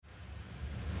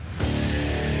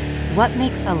What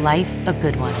makes a life a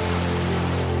good one?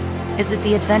 Is it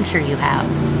the adventure you have?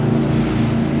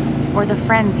 Or the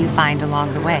friends you find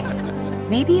along the way?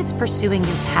 Maybe it's pursuing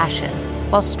your passion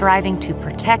while striving to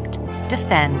protect,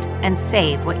 defend, and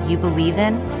save what you believe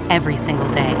in every single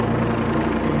day.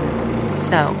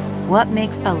 So, what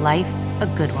makes a life a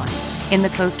good one? In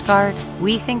the Coast Guard,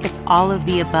 we think it's all of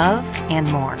the above and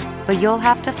more, but you'll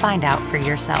have to find out for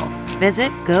yourself.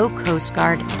 Visit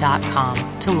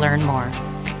gocoastguard.com to learn more.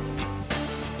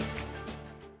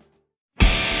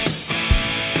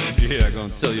 Yeah, I'm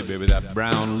gonna tell you, baby, that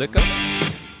brown liquor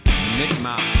make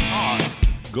my heart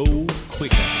go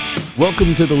quicker.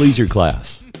 Welcome to the Leisure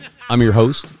Class. I'm your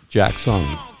host, Jack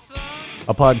Song,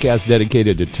 a podcast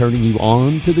dedicated to turning you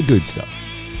on to the good stuff,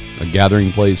 a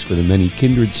gathering place for the many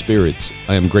kindred spirits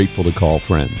I am grateful to call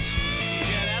friends.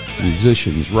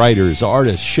 Musicians, writers,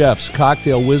 artists, chefs,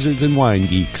 cocktail wizards, and wine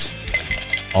geeks,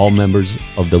 all members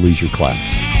of the Leisure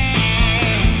Class.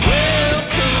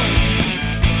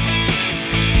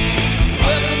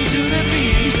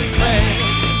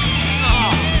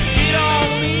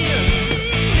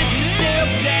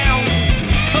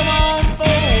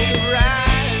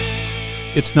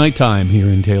 It's nighttime here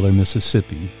in Taylor,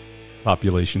 Mississippi,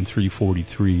 population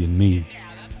 343 and me.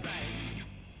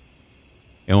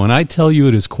 And when I tell you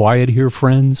it is quiet here,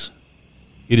 friends,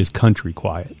 it is country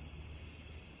quiet.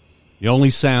 The only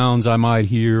sounds I might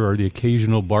hear are the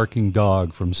occasional barking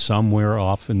dog from somewhere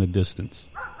off in the distance.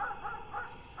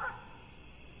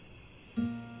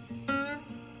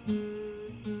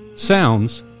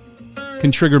 Sounds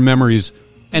can trigger memories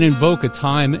and invoke a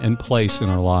time and place in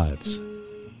our lives.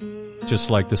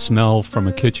 Just like the smell from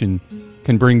a kitchen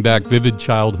can bring back vivid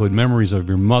childhood memories of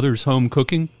your mother's home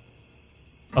cooking,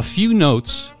 a few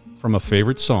notes from a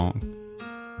favorite song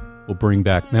will bring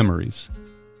back memories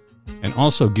and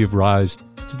also give rise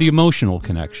to the emotional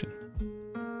connection.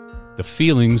 The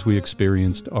feelings we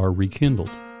experienced are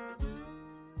rekindled.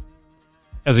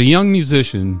 As a young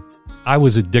musician, I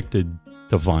was addicted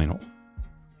to vinyl.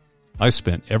 I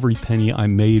spent every penny I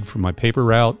made from my paper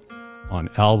route on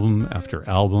album after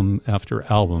album after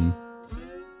album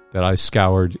that I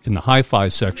scoured in the hi-fi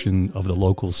section of the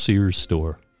local Sears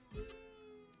store.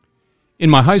 In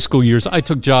my high school years, I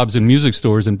took jobs in music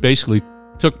stores and basically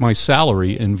took my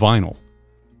salary in vinyl.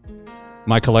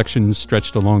 My collection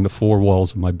stretched along the four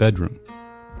walls of my bedroom.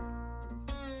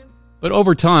 But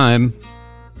over time,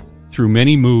 through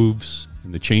many moves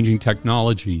and the changing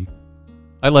technology,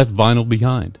 I left vinyl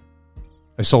behind.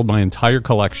 I sold my entire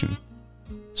collection,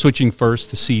 switching first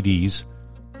to CDs,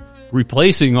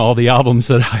 replacing all the albums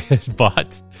that I had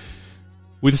bought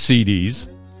with CDs.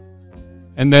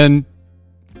 And then,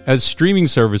 as streaming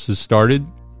services started,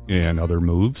 and other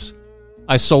moves,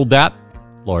 I sold that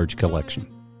large collection.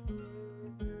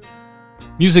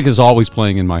 Music is always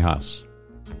playing in my house.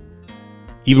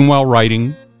 Even while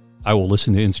writing, I will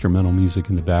listen to instrumental music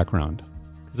in the background,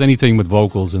 because anything with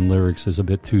vocals and lyrics is a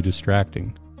bit too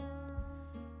distracting.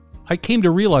 I came to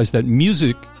realize that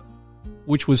music,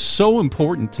 which was so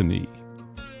important to me,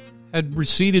 had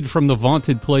receded from the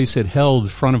vaunted place it held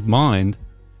front of mind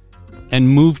and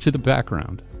moved to the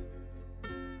background.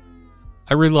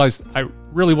 I realized I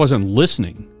really wasn't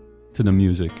listening to the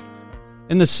music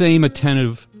in the same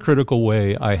attentive, critical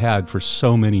way I had for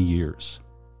so many years.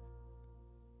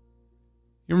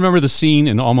 You remember the scene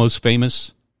in Almost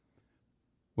Famous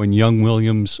when young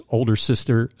William's older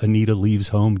sister, Anita, leaves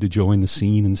home to join the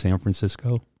scene in San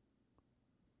Francisco?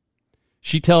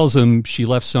 She tells him she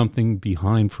left something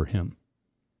behind for him.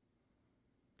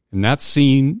 In that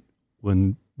scene,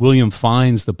 when William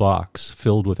finds the box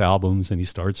filled with albums and he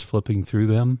starts flipping through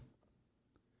them,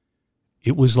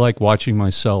 it was like watching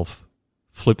myself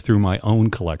flip through my own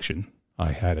collection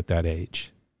I had at that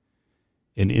age.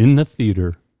 And in the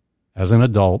theater, as an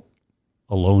adult,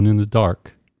 alone in the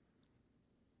dark,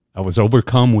 I was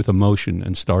overcome with emotion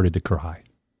and started to cry.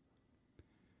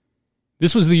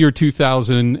 This was the year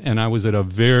 2000, and I was at a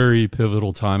very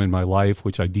pivotal time in my life,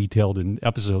 which I detailed in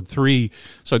episode 3,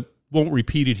 so I won't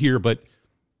repeat it here, but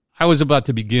I was about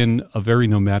to begin a very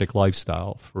nomadic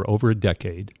lifestyle for over a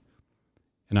decade,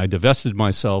 and I divested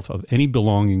myself of any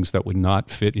belongings that would not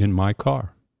fit in my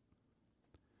car.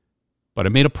 But I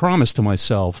made a promise to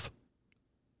myself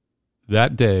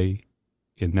that day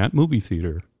in that movie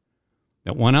theater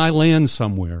that when I land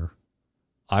somewhere,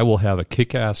 I will have a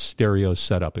kick-ass stereo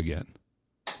set up again.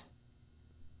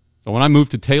 So when I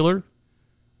moved to Taylor,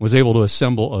 was able to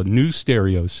assemble a new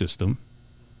stereo system,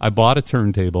 I bought a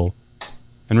turntable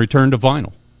and returned to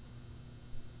vinyl.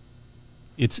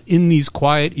 It's in these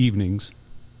quiet evenings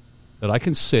that I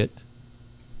can sit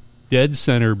dead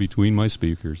center between my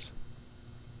speakers,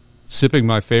 sipping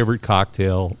my favorite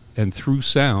cocktail, and through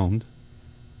sound,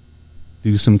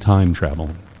 do some time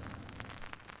traveling.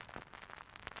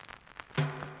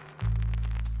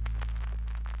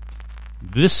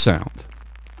 This sound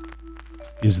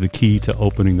is the key to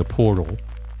opening the portal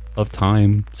of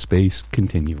time-space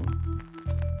continuum.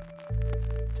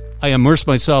 I immerse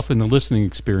myself in the listening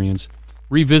experience,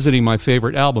 revisiting my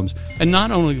favorite albums, and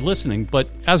not only listening, but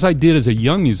as I did as a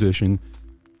young musician,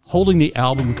 holding the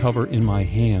album cover in my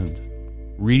hand,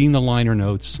 reading the liner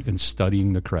notes, and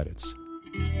studying the credits.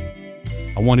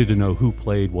 I wanted to know who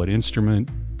played what instrument,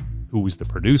 who was the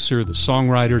producer, the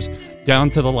songwriters, down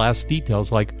to the last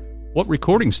details like what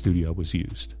recording studio was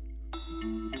used.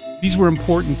 These were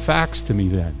important facts to me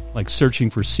then, like searching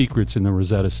for secrets in the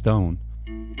Rosetta Stone.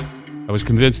 I was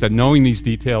convinced that knowing these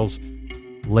details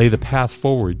lay the path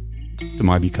forward to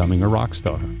my becoming a rock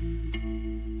star.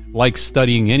 Like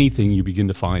studying anything, you begin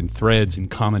to find threads and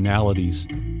commonalities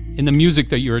in the music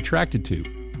that you're attracted to.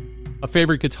 A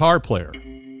favorite guitar player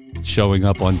showing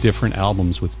up on different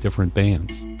albums with different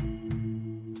bands.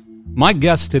 My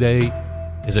guest today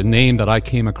is a name that I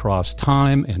came across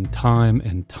time and time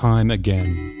and time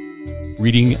again,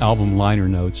 reading album liner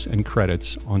notes and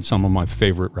credits on some of my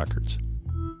favorite records.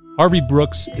 Harvey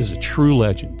Brooks is a true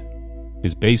legend.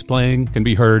 His bass playing can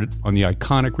be heard on the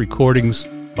iconic recordings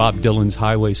Bob Dylan's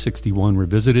Highway 61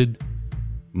 Revisited,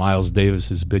 Miles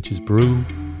Davis's Bitches Brew,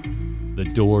 The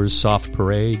Doors' Soft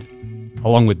Parade,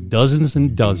 along with dozens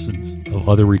and dozens of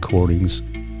other recordings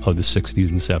of the 60s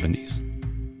and 70s.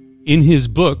 In his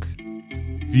book,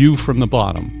 View from the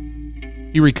Bottom,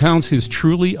 he recounts his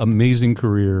truly amazing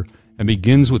career and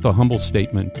begins with a humble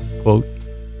statement, quote,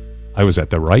 "I was at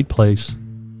the right place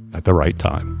at the right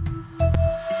time."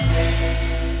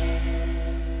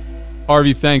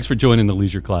 Harvey, thanks for joining the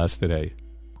Leisure Class today.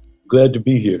 Glad to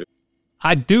be here.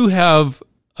 I do have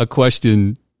a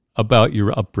question about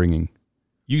your upbringing.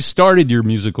 You started your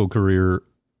musical career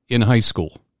in high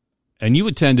school, and you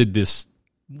attended this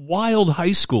wild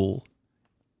high school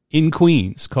in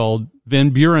Queens called Van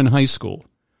Buren High School.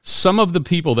 Some of the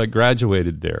people that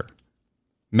graduated there,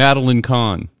 Madeline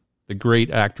Kahn, the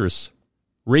great actress,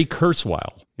 Ray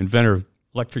Kurzweil, inventor of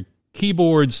electric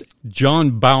keyboards,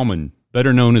 John Bauman,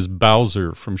 better known as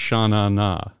Bowser from Sha Na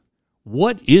Na.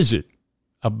 What is it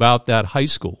about that high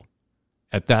school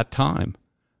at that time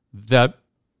that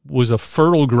was a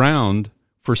fertile ground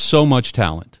for so much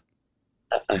talent?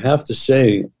 I have to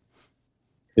say,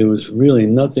 there was really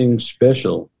nothing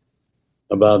special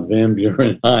about Van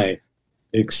Buren High,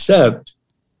 except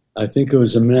I think it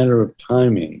was a matter of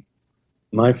timing.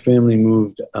 My family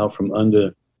moved out from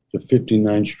under the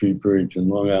 59th Street Bridge in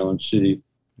Long Island City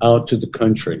out to the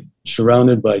country,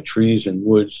 surrounded by trees and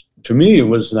woods. To me, it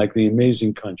was like the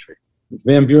amazing country.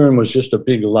 Van Buren was just a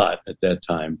big lot at that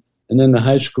time. And then the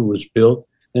high school was built.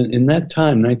 And in that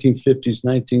time, 1950s,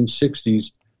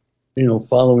 1960s,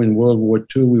 following World War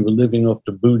II, we were living off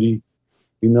the booty,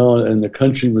 and the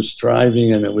country was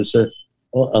thriving, and it was a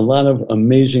lot of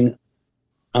amazing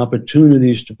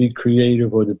opportunities to be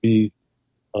creative or to be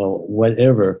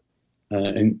whatever.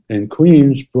 And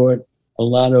Queens brought a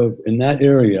lot of, in that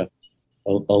area,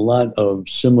 a lot of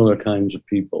similar kinds of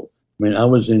people. I mean, I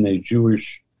was in a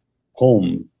Jewish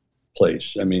home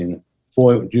place. I mean,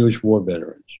 4 Jewish war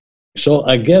veterans. So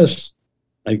I guess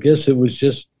it was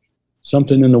just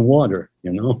something in the water,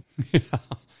 Yeah.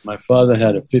 My father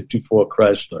had a 54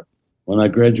 Chrysler when I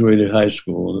graduated high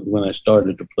school, when I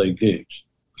started to play gigs.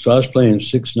 So I was playing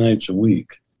 6 nights a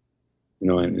week,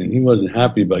 and he wasn't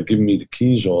happy about giving me the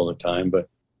keys all the time. But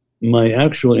my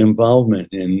actual involvement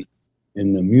in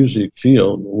the music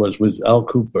field was with Al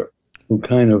Cooper, who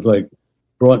kind of like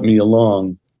brought me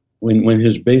along. When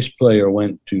his bass player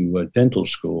went to dental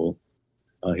school,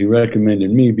 he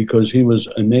recommended me because he was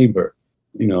a neighbor,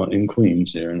 in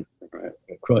Queens there.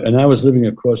 And I was living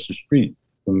across the street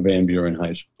from Van Buren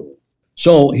High School.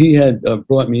 So he had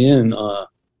brought me in,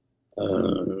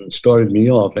 started me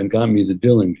off, and got me the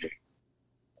Dylan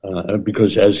gig.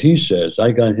 Because, as he says,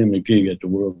 I got him a gig at the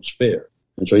World's Fair.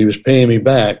 And so he was paying me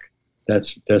back.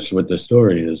 That's what the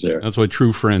story is there. That's what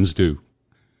true friends do.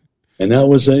 And that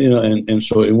was, and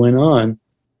so it went on.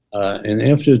 And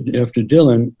after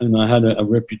Dylan, and I had a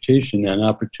reputation and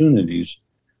opportunities,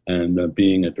 and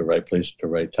being at the right place at the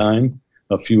right time.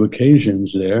 A few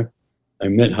occasions there, I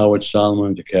met Howard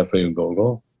Solomon at the Cafe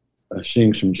Go-Go,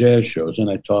 seeing some jazz shows, and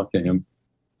I talked to him.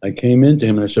 I came into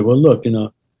him and I said, "Well, look,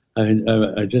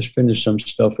 I just finished some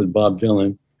stuff with Bob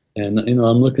Dylan, and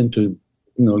I'm looking to,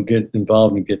 get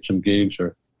involved and get some gigs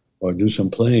or do some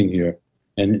playing here."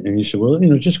 And he said, "Well,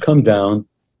 just come down."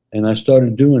 And I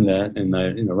started doing that, and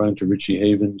I ran to Richie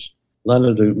Havens, a lot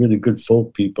of the really good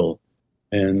folk people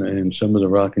and some of the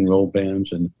rock and roll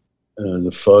bands and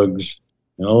the Fugs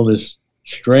and all this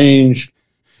strange,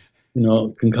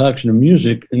 concoction of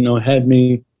music, had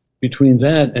me between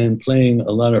that and playing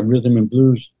a lot of rhythm and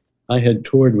blues. I had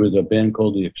toured with a band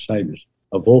called the Exciters,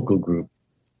 a vocal group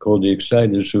called the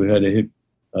Exciters, who had a hit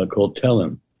called Tell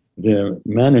 'Em. Their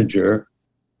manager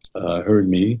heard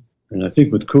me, and I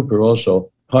think with Cooper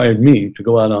also, hired me to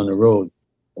go out on the road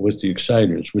with the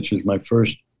Exciters, which was my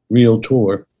first real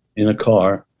tour in a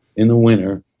car in the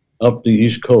winter up the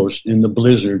East Coast in the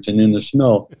blizzards and in the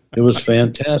snow. It was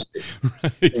fantastic,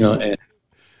 Right.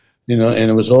 and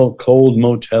it was all cold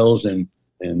motels and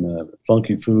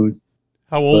funky food.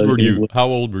 How old But were you? was- How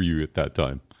old were you at that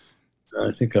time?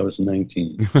 I think I was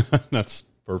 19. That's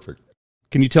perfect.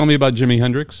 Can you tell me about Jimi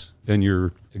Hendrix and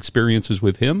your experiences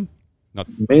with him?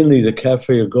 Mainly the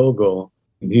Cafe A Go-Go.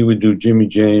 He would do Jimmy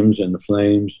James and the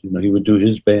Flames. He would do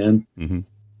his band. Mm-hmm.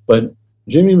 But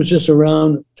Jimmy was just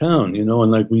around town, and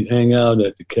like we'd hang out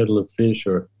at the Kettle of Fish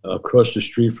or across the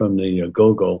street from the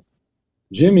Go-Go.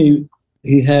 Jimmy,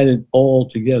 he had it all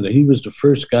together. He was the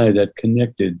first guy that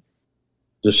connected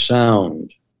the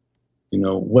sound.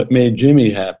 What made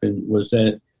Jimmy happen was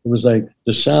that it was like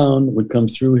the sound would come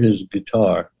through his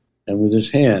guitar, and with his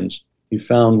hands, he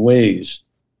found ways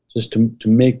just to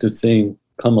make the thing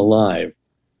come alive.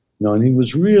 And he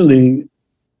was really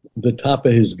the top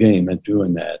of his game at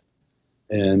doing that.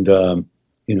 And,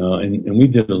 and we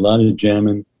did a lot of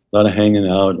jamming, a lot of hanging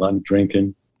out, a lot of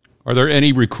drinking. Are there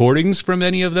any recordings from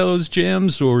any of those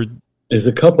jams, or There's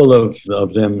a couple of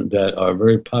them that are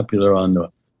very popular on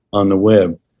the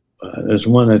web. There's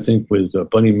one, I think, with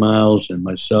Buddy Miles and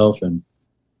myself, and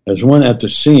there's one at the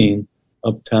Scene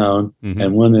uptown, Mhm.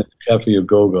 and one at Cafe A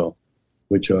Go-Go,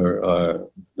 which are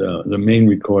the main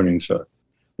recordings,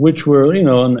 which were, they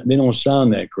don't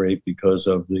sound that great because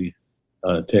of the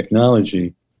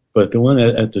technology. But the one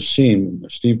at the Scene,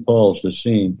 Steve Paul's The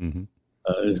Scene,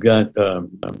 Mhm. has got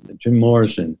Jim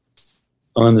Morrison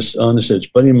on the set. It's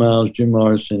Buddy Miles, Jim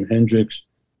Morrison, Hendrix,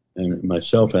 and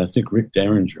myself, and I think Rick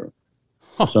Derringer.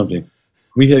 Something.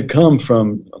 We had come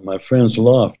from my friend's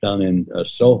loft down in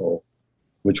Soho,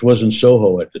 which wasn't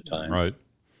Soho at the time. right?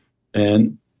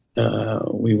 And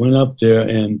we went up there,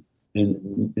 and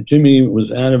Jimmy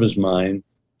was out of his mind.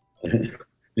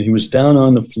 He was down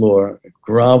on the floor,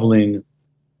 groveling.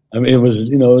 I mean, it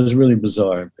was really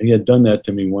bizarre. He had done that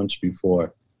to me once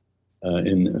before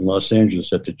in Los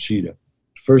Angeles at the Cheetah.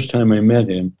 First time I met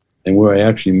him, and where I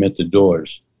actually met the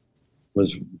Doors,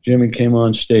 was Jimmy came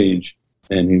on stage,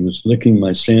 and he was licking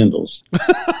my sandals.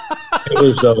 It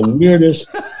was the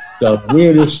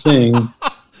weirdest thing,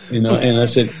 And I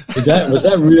said, was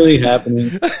that really happening?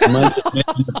 Am I just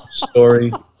making up a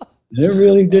story? And it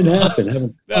really did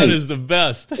happen. That is the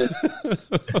best.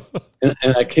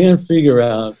 and I can't figure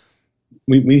out.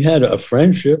 We had a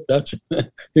friendship. That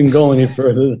didn't go any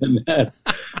further than that.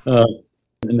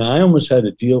 And I almost had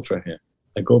a deal for him.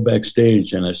 I go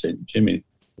backstage and I said, Jimmy,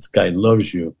 this guy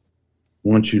loves you. I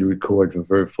want you to record for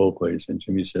Vert Folkways. And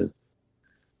Jimmy says,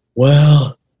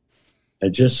 well, I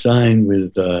just signed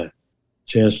with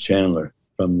Chaz Chandler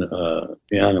from the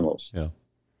Animals. Yeah.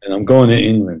 And I'm going to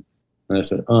England. And I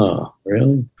said, oh,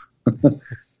 really?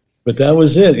 But that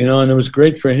was it, and it was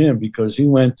great for him because he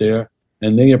went there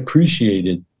and they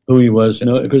appreciated who he was,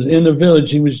 because in the Village,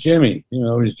 he was Jimmy, he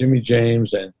was Jimmy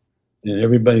James and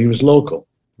everybody, he was local.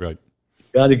 Right.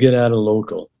 Got to get out of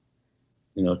local,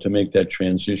 to make that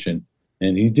transition.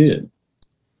 And he did,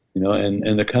 and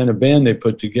the kind of band they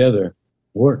put together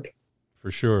worked.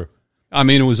 For sure. I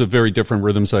mean, it was a very different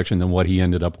rhythm section than what he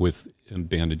ended up with in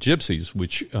Band of Gypsies,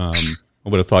 which I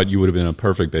would have thought you would have been a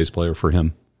perfect bass player for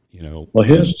him, Well,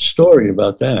 here's a story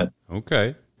about that.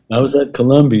 Okay. I was at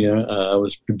Columbia. I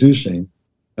was producing.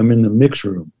 I'm in the mix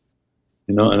room,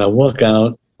 and I walk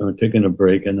out, I'm taking a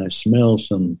break, and I smell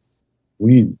some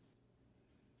weed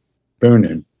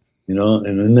burning,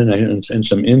 and then and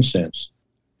some incense.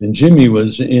 And Jimmy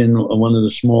was in one of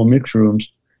the small mix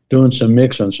rooms doing some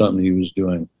mix on something he was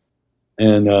doing.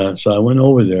 And so I went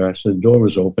over there. I said the door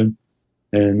was open,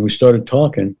 and we started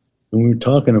talking. And we were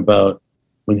talking about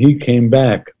when he came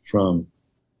back from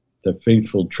the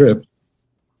fateful trip.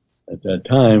 At that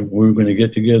time, we were going to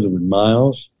get together with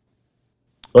Miles,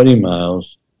 Buddy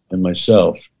Miles, and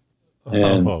myself.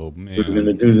 And we were going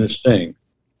to do this thing.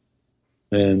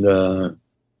 And,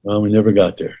 well, we never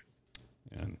got there.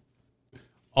 And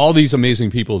all these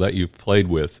amazing people that you've played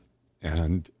with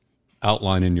and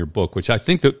outline in your book, which I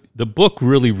think that the book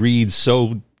really reads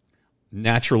so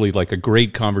naturally, like a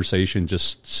great conversation,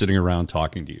 just sitting around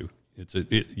talking to you.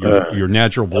 Your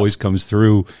natural voice comes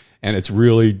through, and it's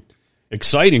really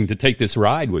exciting to take this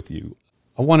ride with you.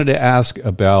 I wanted to ask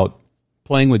about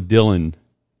playing with Dylan,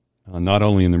 not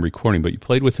only in the recording, but you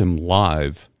played with him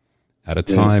live at a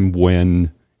time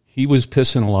when he was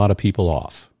pissing a lot of people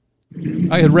off.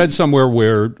 I had read somewhere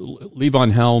where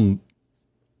Levon Helm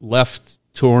left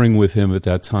touring with him at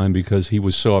that time because he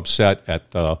was so upset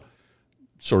at the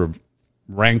sort of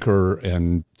rancor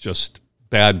and just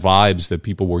bad vibes that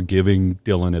people were giving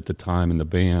Dylan at the time in the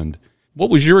band. What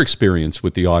was your experience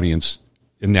with the audience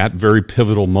in that very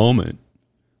pivotal moment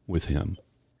with him?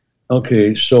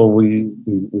 Okay, so we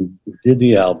did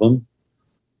the album.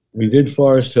 We did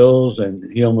Forest Hills,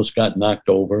 and he almost got knocked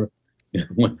over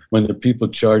when the people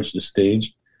charged the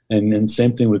stage. And then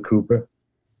same thing with Cooper.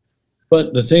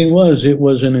 But the thing was, it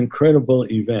was an incredible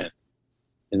event,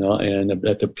 and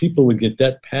that the people would get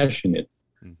that passionate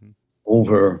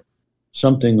over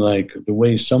something like the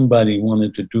way somebody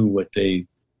wanted to do what they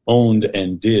owned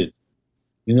and did.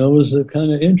 It was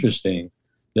kind of interesting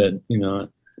that,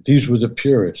 these were the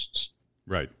purists.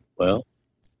 Right. Well,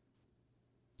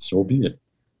 so be it.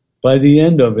 By the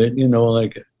end of it,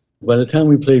 by the time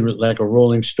we played like a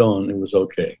Rolling Stone, it was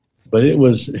okay. But it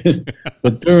was,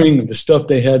 but during the stuff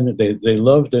they had, they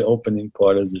loved the opening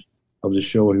part of the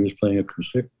show where he was playing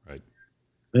acoustic. Right.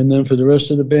 And then for the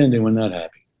rest of the band, they were not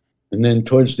happy. And then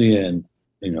towards the end,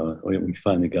 we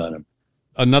finally got him.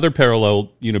 Another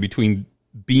parallel, between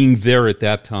being there at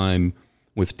that time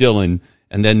with Dylan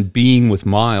and then being with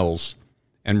Miles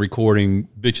and recording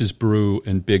Bitches Brew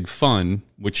and Big Fun,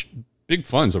 which Big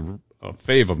Fun's a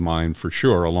fave of mine for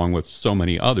sure, along with so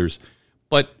many others.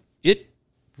 But it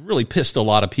really pissed a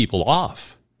lot of people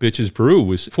off. Bitches Brew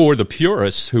was for the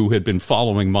purists who had been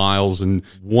following Miles and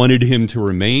wanted him to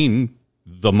remain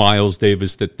the Miles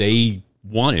Davis that they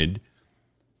wanted.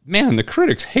 Man, the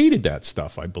critics hated that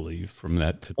stuff, I believe, from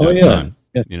that time.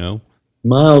 Yeah.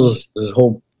 Miles'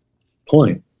 whole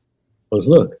point was,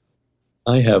 look,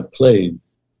 I have played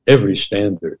every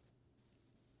standard.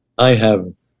 I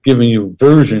have given you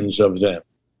versions of them.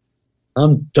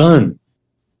 I'm done.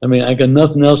 I mean, I got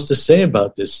nothing else to say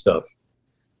about this stuff.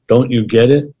 Don't you get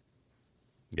it?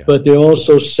 Yeah. But they're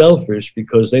also selfish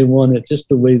because they want it just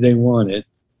the way they want it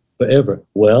forever.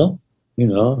 Well,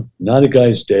 now the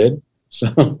guy's dead,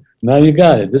 so now you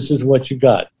got it. This is what you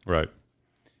got. Right.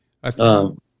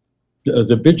 The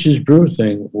Bitches Brew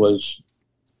thing was,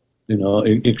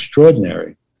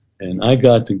 extraordinary. And I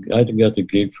got the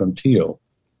gig from Tio,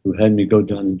 who had me go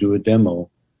down and do a demo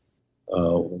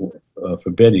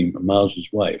for Betty, Miles'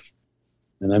 wife.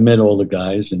 And I met all the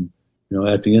guys, and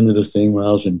at the end of the thing,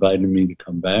 Miles invited me to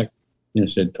come back.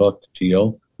 Said, talk to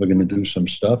Tio. We're going to do some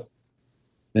stuff.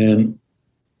 And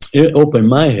it opened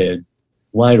my head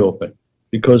wide open.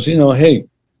 Because, hey,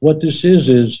 what this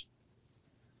is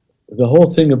the whole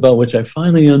thing about which I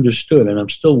finally understood, and I'm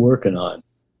still working on,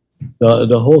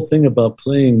 the whole thing about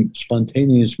playing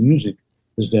spontaneous music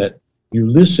is that you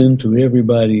listen to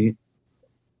everybody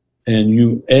and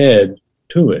you add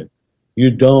to it.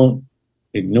 You don't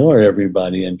ignore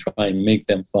everybody and try and make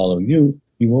them follow you.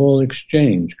 You all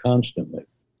exchange constantly.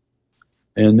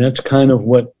 And that's kind of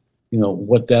what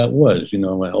that was.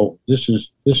 This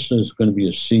is going to be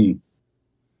a C.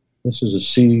 This is a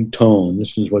C tone.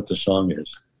 This is what the song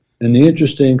is. And the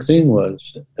interesting thing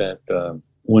was that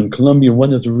when Columbia,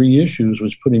 one of the reissues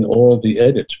was putting all the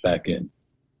edits back in.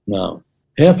 Now,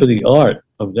 half of the art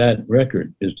of that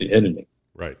record is the editing.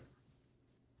 Right.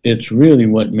 It's really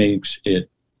what makes it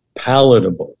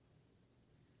palatable.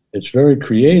 It's very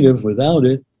creative without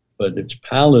it, but it's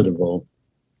palatable.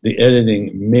 The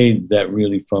editing made that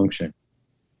really function.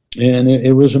 And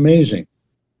it was amazing.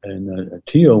 And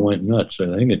Tio went nuts. I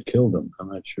think it killed him. I'm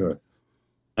not sure.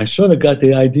 I sort of got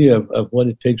the idea of what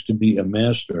it takes to be a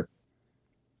master,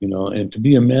 and to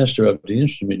be a master of the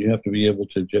instrument, you have to be able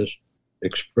to just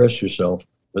express yourself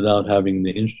without having the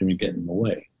instrument get in the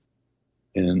way.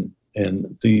 And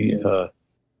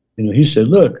he said,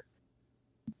 look,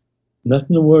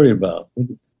 nothing to worry about.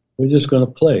 We're just going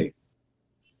to play.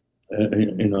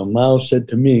 Miles said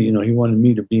to me, he wanted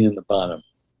me to be in the bottom.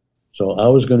 So I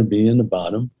was going to be in the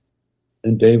bottom,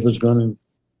 and Dave was going to,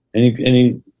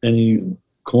 any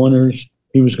corners,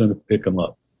 he was going to pick them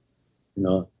up.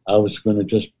 I was going to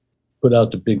just put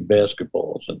out the big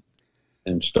basketballs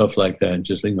and stuff like that, and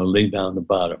just, lay down the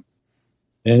bottom.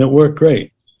 And it worked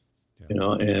great,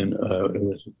 and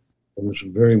it was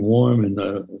very warm, and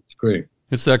it's great.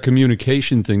 It's that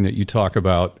communication thing that you talk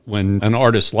about when an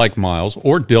artist like Miles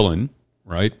or Dylan,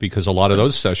 right? Because a lot of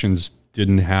those sessions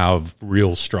didn't have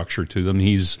real structure to them.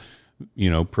 He's,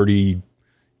 pretty,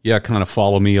 kind of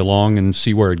follow me along and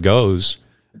see where it goes.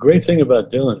 The great thing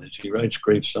about Dylan is he writes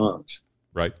great songs.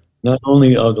 Right. Not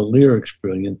only are the lyrics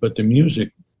brilliant, but the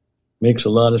music makes a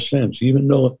lot of sense. Even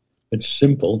though it's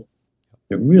simple,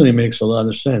 it really makes a lot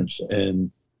of sense.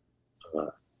 And,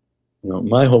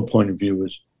 my whole point of view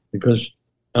was because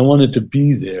I wanted to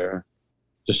be there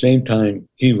at the same time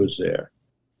he was there.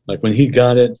 Like when he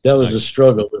got it, that was the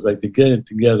struggle. It was like to get it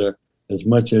together as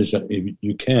much as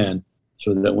you can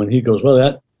so that when he goes,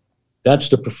 well, that's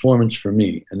the performance for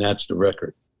me and that's the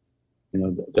record.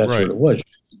 That's what it was.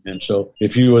 And so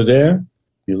if you were there,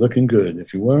 you're looking good.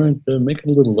 If you weren't, make it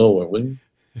a little lower, will you?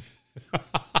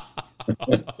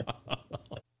 Harvey,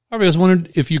 I was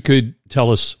wondering if you could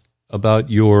tell us about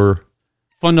your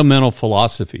fundamental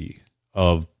philosophy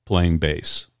of playing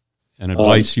bass and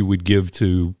advice you would give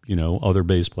to, other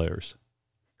bass players.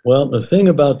 Well, the thing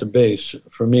about the bass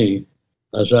for me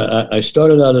is I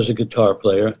started out as a guitar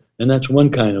player, and that's one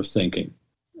kind of thinking.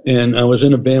 And I was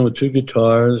in a band with 2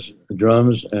 guitars,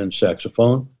 drums, and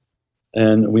saxophone.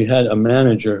 And we had a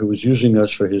manager who was using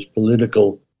us for his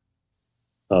political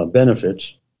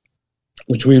benefits,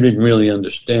 which we didn't really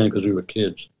understand because we were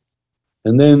kids.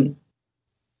 And then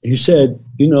he said,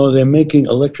 they're making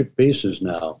electric basses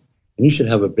now, and you should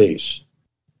have a bass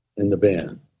in the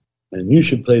band. And you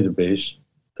should play the bass,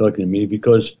 talking to me,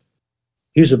 because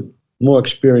he's a more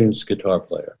experienced guitar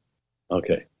player.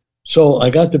 Okay. So I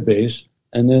got the bass,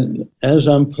 and then as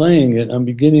I'm playing it, I'm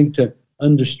beginning to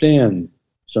understand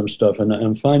some stuff, and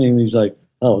I'm finding these like,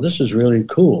 oh, this is really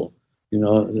cool.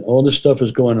 All this stuff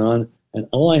is going on, and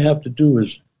all I have to do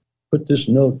is put this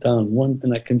note down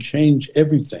and I can change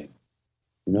everything,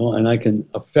 and I can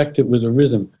affect it with a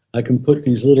rhythm. I can put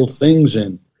these little things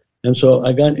in. And so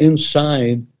I got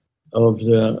inside of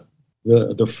the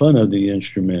fun of the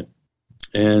instrument.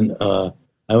 And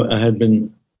I had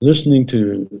been listening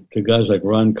to guys like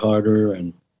Ron Carter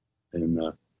and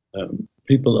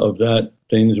people of that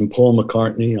things, and Paul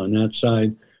McCartney on that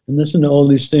side, and listen to all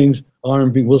these things,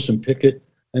 R&B, Wilson Pickett,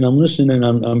 and I'm listening,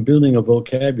 I'm building a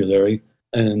vocabulary,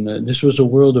 and this was a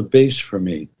world of bass for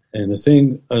me. And the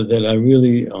thing that I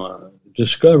really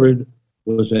discovered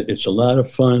was that it's a lot of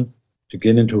fun to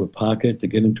get into a pocket, to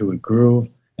get into a groove,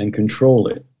 and control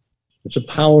it. It's a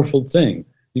powerful thing.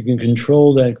 You can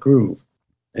control that groove,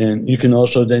 and you can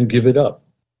also then give it up.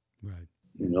 Right.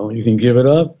 You can give it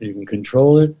up, you can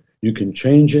control it, you can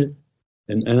change it,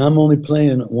 and I'm only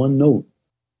playing one note,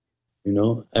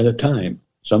 at a time,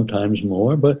 sometimes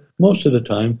more, but most of the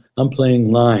time I'm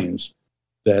playing lines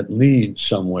that lead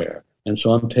somewhere. And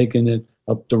so I'm taking it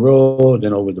up the road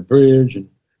and over the bridge and,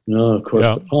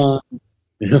 across the pond,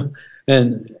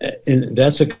 and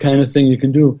that's the kind of thing you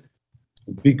can do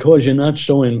because you're not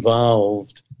so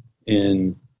involved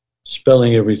in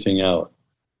spelling everything out.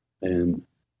 And,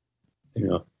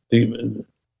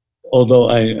 although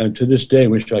I to this day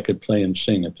wish I could play and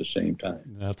sing at the same time.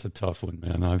 That's a tough one,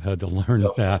 man. I've had to learn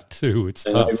that too. It's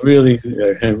tough. I really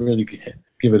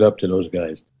give it up to those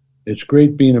guys. It's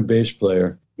great being a bass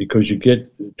player because you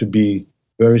get to be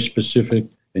very specific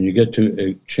and you get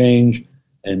to change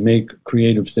and make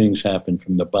creative things happen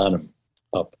from the bottom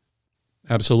up.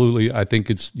 Absolutely. I think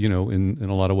it's, in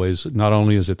a lot of ways, not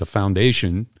only is it the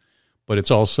foundation, but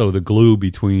it's also the glue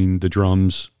between the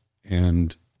drums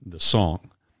and the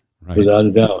song. Right? Without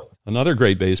a doubt. Another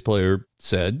great bass player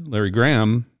said, Larry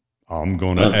Graham, I'm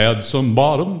going to add some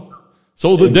bottom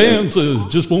so the dancers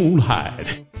just won't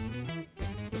hide.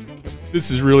 This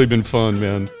has really been fun,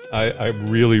 man. I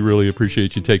really, really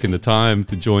appreciate you taking the time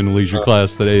to join the leisure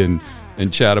class today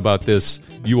and chat about this.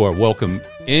 You are welcome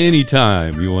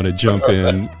anytime you want to jump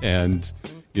in and,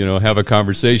 have a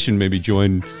conversation, maybe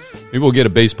we'll get a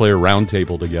bass player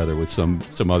roundtable together with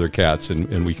some other cats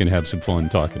and we can have some fun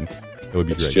talking. That would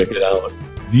be great. Check it out.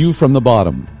 View from the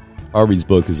Bottom. Harvey's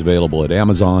book is available at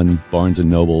Amazon, Barnes &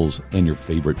 Nobles, and your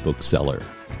favorite bookseller.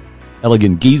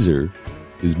 Elegant Geezer,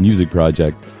 his music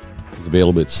project, is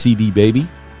available at CD Baby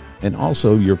and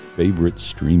also your favorite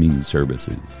streaming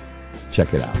services.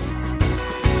 Check it out.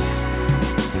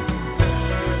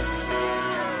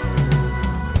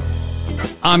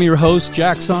 I'm your host,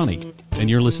 Jack Sonney, and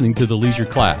you're listening to The Leisure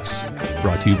Class,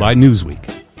 brought to you by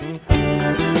Newsweek.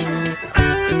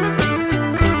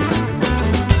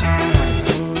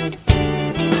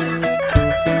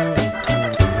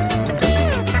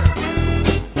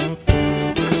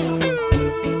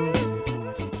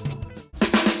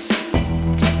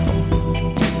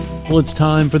 Well, it's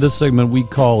time for this segment we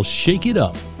call Shake It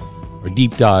Up, or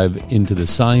deep dive into the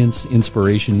science,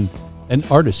 inspiration, and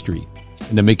artistry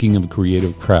in the making of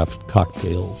creative craft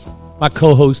cocktails. My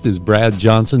co-host is Brad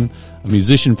Johnson, a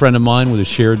musician friend of mine with a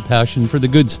shared passion for the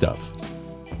good stuff,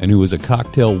 and who is a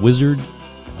cocktail wizard,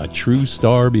 a true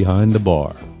star behind the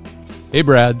bar. Hey,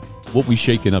 Brad, what we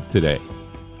shaking up today?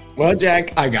 Well,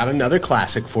 Jack, I got another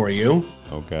classic for you.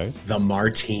 Okay. The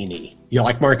martini. You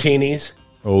like martinis?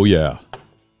 Oh, yeah.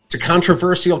 It's a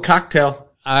controversial cocktail.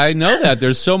 I know that.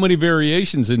 There's so many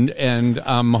variations, and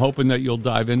I'm hoping that you'll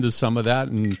dive into some of that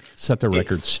and set the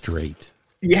record straight.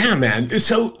 Yeah, man.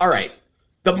 So, all right.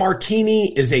 The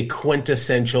martini is a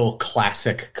quintessential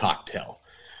classic cocktail,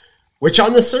 which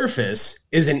on the surface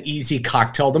is an easy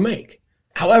cocktail to make.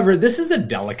 However, this is a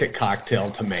delicate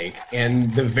cocktail to make,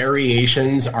 and the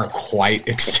variations are quite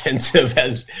extensive,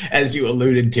 as you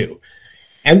alluded to.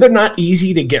 And they're not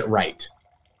easy to get right,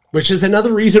 which is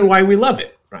another reason why we love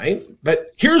it, right?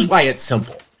 But here's why it's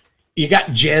simple. You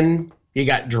got gin, you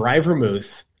got dry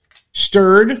vermouth,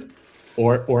 stirred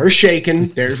or shaken.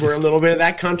 There's where a little bit of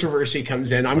that controversy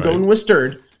comes in. I'm going with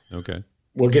stirred. Okay.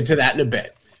 We'll get to that in a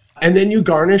bit. And then you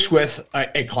garnish with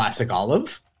a classic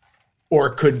olive, or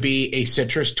it could be a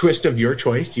citrus twist of your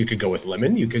choice. You could go with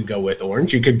lemon. You could go with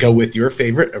orange. You could go with your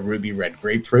favorite, a ruby red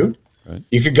grapefruit. Right.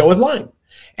 You could go with lime.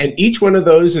 And each one of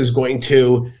those is going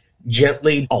to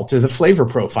gently alter the flavor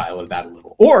profile of that a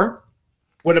little. Or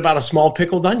what about a small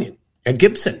pickled onion, a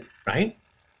Gibson, right?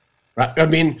 I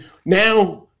mean,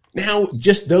 now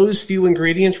just those few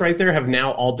ingredients right there have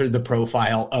now altered the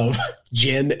profile of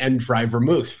gin and dry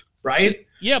vermouth, right?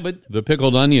 Yeah, but the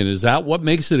pickled onion, is that what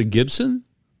makes it a Gibson?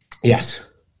 Yes.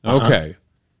 Okay.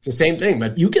 It's the same thing,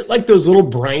 but you get like those little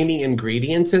briny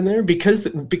ingredients in there because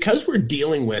we're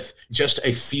dealing with just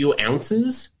a few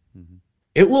ounces,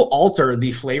 it will alter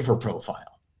the flavor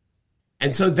profile.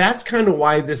 And so that's kind of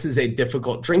why this is a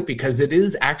difficult drink, because it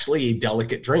is actually a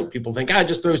delicate drink. People think,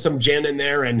 just throw some gin in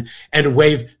there and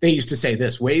wave. They used to say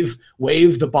this, wave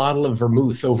the bottle of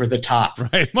vermouth over the top.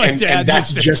 Right. My dad.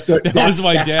 That's just that was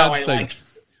my dad's thing.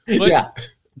 But yeah.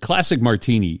 Classic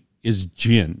martini is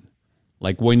gin.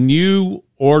 Like when you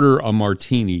order a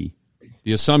martini,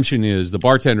 the assumption is the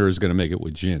bartender is going to make it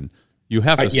with gin. You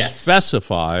have to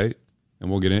specify, and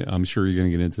we'll get in, I'm sure you're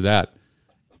going to get into that,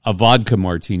 a vodka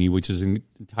martini, which is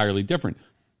entirely different.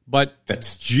 But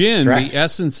that's gin, correct. The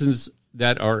essences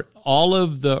that are all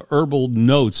of the herbal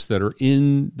notes that are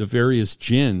in the various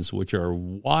gins, which are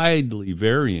widely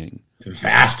varying.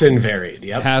 Vast and varied,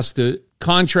 yep. Has to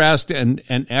contrast and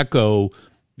echo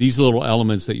these little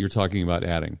elements that you're talking about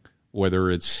adding, whether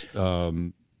it's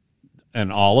an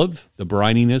olive, the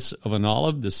brininess of an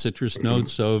olive, the citrus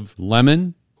notes of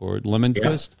lemon or lemon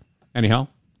twist. Anyhow,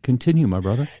 continue, my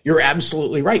brother. You're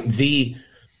absolutely right. The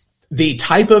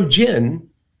type of gin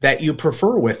that you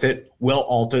prefer with it will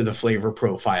alter the flavor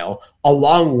profile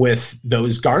along with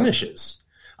those garnishes.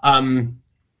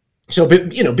 So,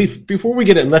 before we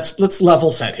get in, let's level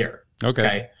set here.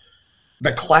 Okay.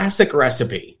 The classic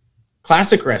recipe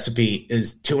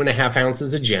is 2.5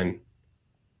 ounces of gin,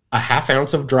 a half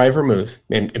ounce of dry vermouth,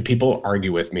 and people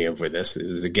argue with me over this. This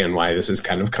is, again, why this is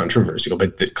kind of controversial,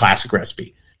 but the classic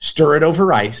recipe. Stir it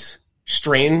over ice,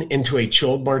 strain into a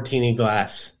chilled martini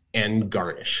glass, and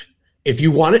garnish. If you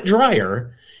want it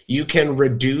drier, you can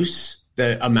reduce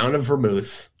the amount of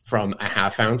vermouth from a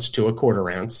half ounce to a quarter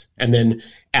ounce, and then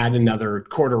add another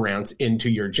quarter ounce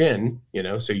into your gin,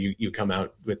 so you come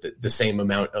out with the same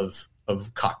amount of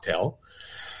cocktail,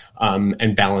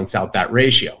 and balance out that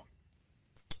ratio.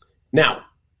 Now,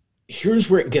 here's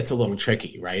where it gets a little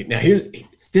tricky, right? Now,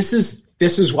 this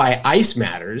is why ice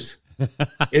matters,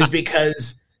 is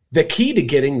because the key to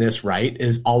getting this right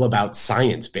is all about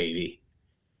science, baby.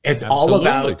 It's all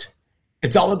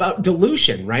about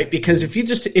dilution, right? Because if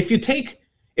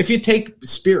you take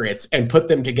spirits and put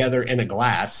them together in a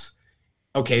glass,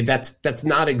 okay, that's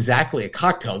not exactly a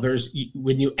cocktail.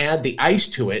 When you add the ice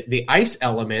to it, the ice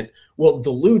element will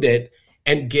dilute it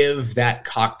and give that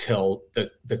cocktail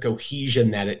the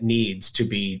cohesion that it needs to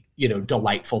be,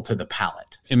 delightful to the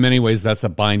palate. In many ways, that's a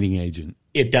binding agent.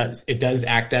 It does. It does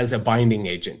act as a binding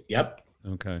agent. Yep.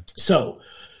 Okay. So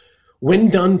when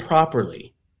done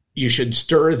properly, you should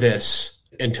stir this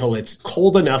until it's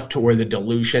cold enough to where the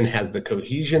dilution has the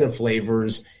cohesion of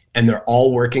flavors and they're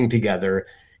all working together.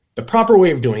 The proper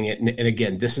way of doing it, and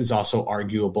again, this is also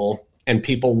arguable, and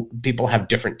people have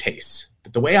different tastes.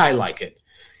 But the way I like it,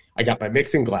 I got my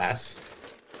mixing glass,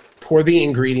 pour the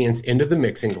ingredients into the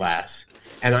mixing glass,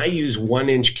 and I use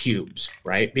 1-inch cubes,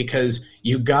 right? Because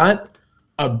you got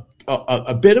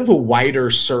a bit of a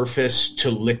wider surface to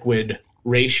liquid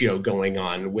ratio going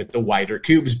on with the wider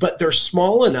cubes, but they're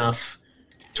small enough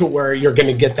to where you're going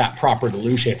to get that proper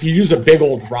dilution. If you use a big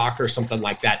old rock or something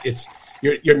like that,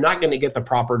 you're not going to get the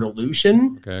proper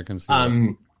dilution. Okay, I can see that.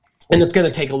 And it's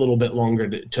going to take a little bit longer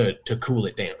to cool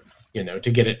it down,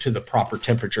 to get it to the proper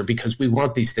temperature, because we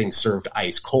want these things served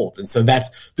ice cold. And so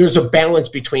there's a balance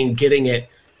between getting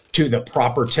it to the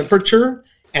proper temperature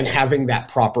and having that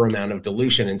proper amount of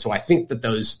dilution. And so I think that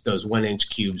those 1-inch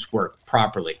cubes work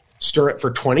properly. Stir it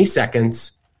for 20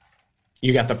 seconds.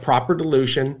 You got the proper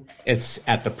dilution. It's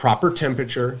at the proper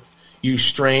temperature. You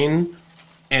strain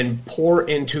and pour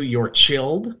into your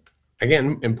chilled,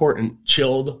 again, important,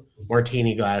 chilled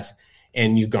martini glass,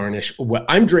 and you garnish. What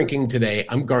I'm drinking today,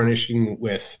 I'm garnishing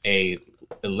with a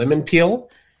lemon peel,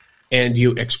 and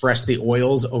you express the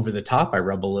oils over the top. I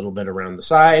rub a little bit around the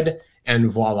side,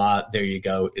 and voila, there you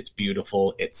go. It's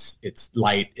beautiful. It's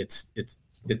light. It's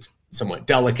somewhat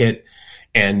delicate,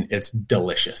 and it's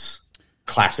delicious.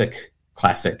 Classic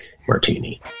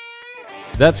martini.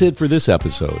 That's it for this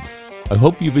episode. I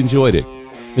hope you've enjoyed it.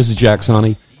 This is Jack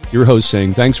Sani, your host,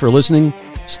 saying thanks for listening.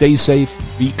 Stay safe,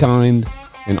 be kind,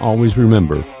 and always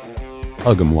remember,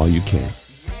 hug them while you can.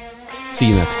 See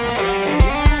you next time.